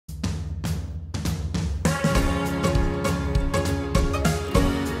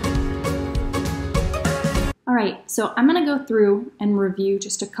All right, so I'm going to go through and review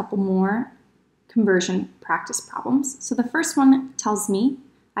just a couple more conversion practice problems. So the first one tells me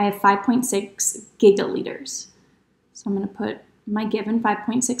I have 5.6 gigaliters. So I'm going to put my given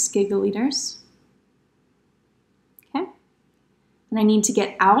 5.6 gigaliters. Okay. And I need to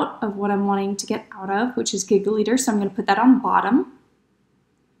get out of what I'm wanting to get out of, which is gigaliters. So I'm going to put that on bottom.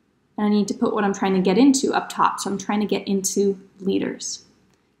 And I need to put what I'm trying to get into up top. So I'm trying to get into liters.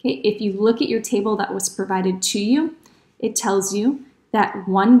 Okay, if you look at your table that was provided to you, it tells you that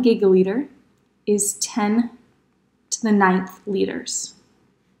 1 gigaliter is 10 to the 9th liters.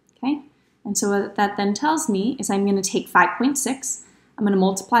 Okay, and so what that then tells me is I'm going to take 5.6, I'm going to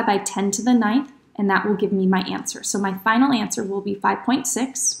multiply by 10 to the 9th, and that will give me my answer. So my final answer will be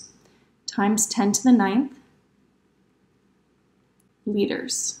 5.6 times 10 to the 9th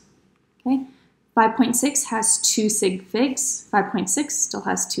liters. Okay. 5.6 has 2 sig figs. 5.6 still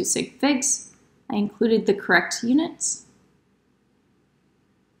has 2 sig figs. I included the correct units.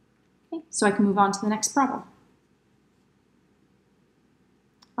 Okay, so I can move on to the next problem.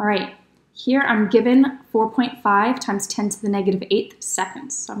 All right, here I'm given 4.5 times 10 to the negative 8th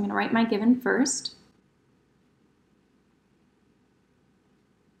seconds. So I'm going to write my given first.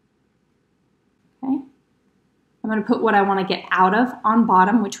 Okay. I'm going to put what I want to get out of on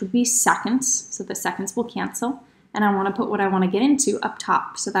bottom, which would be seconds, so the seconds will cancel. And I want to put what I want to get into up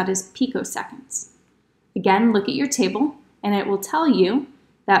top, so that is picoseconds. Again, look at your table, and it will tell you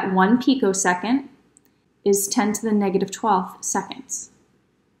that 1 picosecond is 10 to the negative 12th seconds.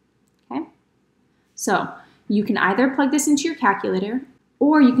 Okay? So you can either plug this into your calculator,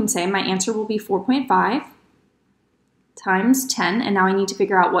 or you can say my answer will be 4.5 times 10, and now I need to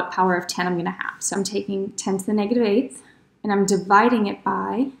figure out what power of 10 I'm going to have. So I'm taking 10 to the negative 8th, and I'm dividing it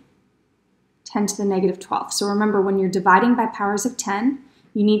by 10 to the negative 12th. So remember, when you're dividing by powers of 10,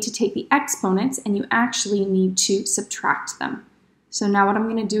 you need to take the exponents, and you actually need to subtract them. So now what I'm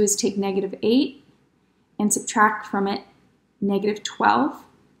going to do is take negative 8 and subtract from it negative 12.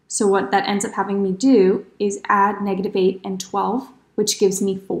 So what that ends up having me do is add negative 8 and 12, which gives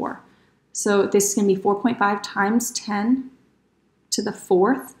me 4. So this is going to be 4.5 times 10 to the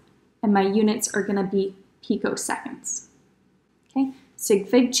 4th, and my units are going to be picoseconds. Okay, sig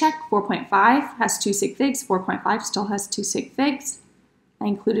fig check, 4.5 has 2 sig figs, 4.5 still has 2 sig figs. I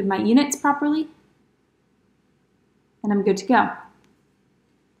included my units properly, and I'm good to go.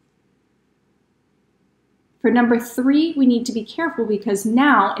 For number 3, we need to be careful because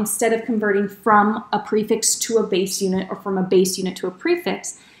now, instead of converting from a prefix to a base unit or from a base unit to a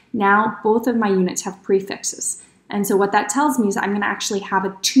prefix, now both of my units have prefixes. And so what that tells me is I'm going to actually have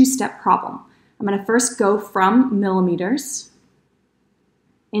a 2-step problem. I'm going to first go from millimeters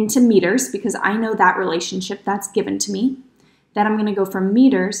into meters because I know that relationship that's given to me. Then I'm going to go from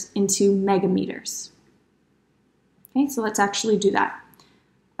meters into megameters. Okay, so let's actually do that.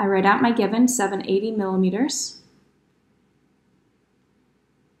 I write out my given 780 millimeters.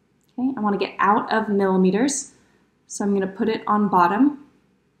 Okay, I want to get out of millimeters, so I'm going to put it on bottom.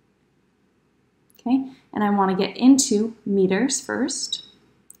 Okay, and I want to get into meters first,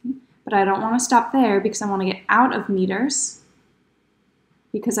 okay, but I don't want to stop there because I want to get out of meters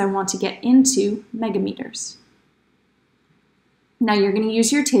because I want to get into megameters. Now you're going to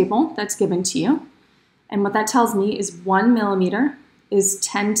use your table that's given to you, and what that tells me is 1 millimeter is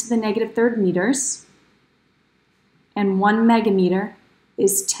 10 to the negative 3rd meters, and 1 megameter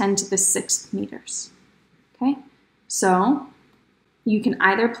is 10 to the 6th meters. Okay, so you can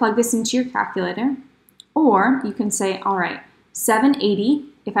either plug this into your calculator, or you can say, all right, 780,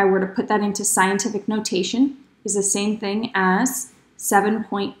 if I were to put that into scientific notation, is the same thing as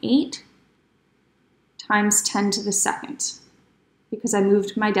 7.8 times 10 to the 2nd, because I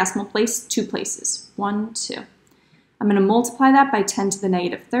moved my decimal place 2 places, 1, 2. I'm going to multiply that by 10 to the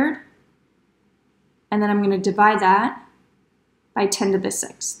negative 3rd, and then I'm going to divide that by 10 to the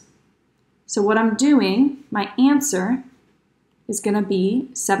 6th. So what I'm doing, my answer is going to be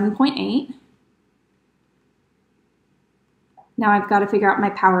 7.8. Now I've got to figure out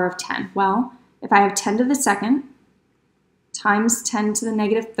my power of 10. Well, if I have 10 to the 2nd times 10 to the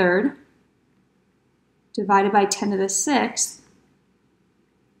negative 3rd divided by 10 to the 6th,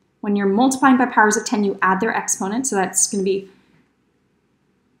 when you're multiplying by powers of 10, you add their exponent, so that's going to be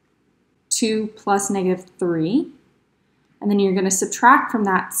 2 plus negative 3. And then you're going to subtract from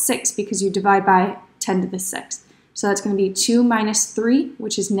that 6 because you divide by 10 to the 6th. So that's going to be 2 minus 3,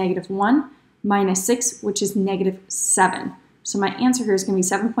 which is negative 1, minus 6, which is negative 7. So my answer here is going to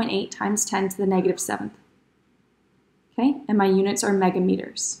be 7.8 times 10 to the negative 7th. Okay, and my units are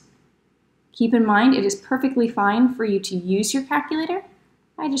megameters. Keep in mind, it is perfectly fine for you to use your calculator.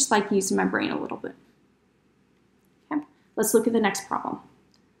 I just like using my brain a little bit. Let's look at the next problem.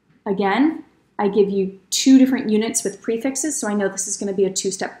 Again, I give you two different units with prefixes, so I know this is going to be a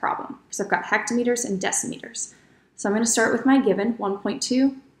two-step problem because I've got hectometers and decimeters. So I'm going to start with my given,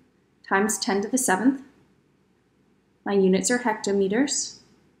 1.2 times 10 to the 7th. My units are hectometers.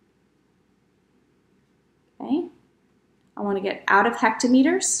 Okay. I want to get out of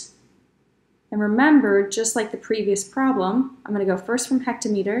hectometers. And remember, just like the previous problem, I'm going to go first from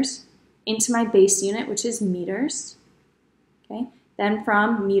hectometers into my base unit, which is meters. Okay. Then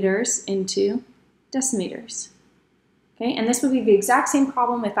from meters into decimeters. Okay, and this would be the exact same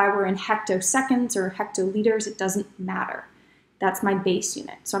problem if I were in hectoseconds or hectoliters. It doesn't matter. That's my base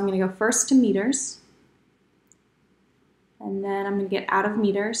unit. So I'm going to go first to meters, and then I'm going to get out of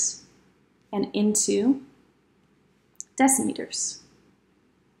meters and into decimeters.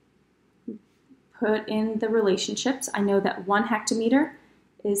 Put in the relationships. I know that 1 hectometer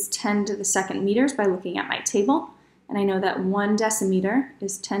is 10 to the second meters by looking at my table, and I know that 1 decimeter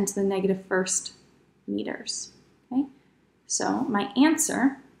is 10 to the negative first meters. Okay, so my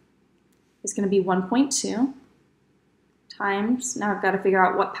answer is going to be 1.2 times, now I've got to figure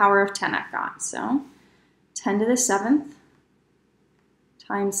out what power of 10 I've got. So 10 to the 7th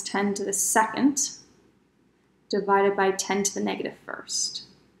times 10 to the 2nd divided by 10 to the negative first.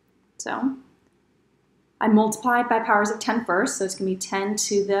 So I multiplied by powers of 10 first, so it's going to be 10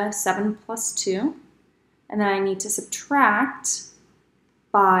 to the 7 plus 2. And then I need to subtract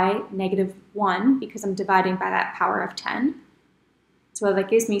by negative 1 because I'm dividing by that power of 10. So that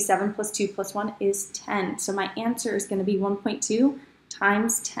gives me 7 plus 2 plus 1 is 10. So my answer is going to be 1.2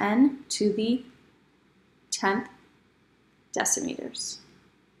 times 10 to the 10th decimeters.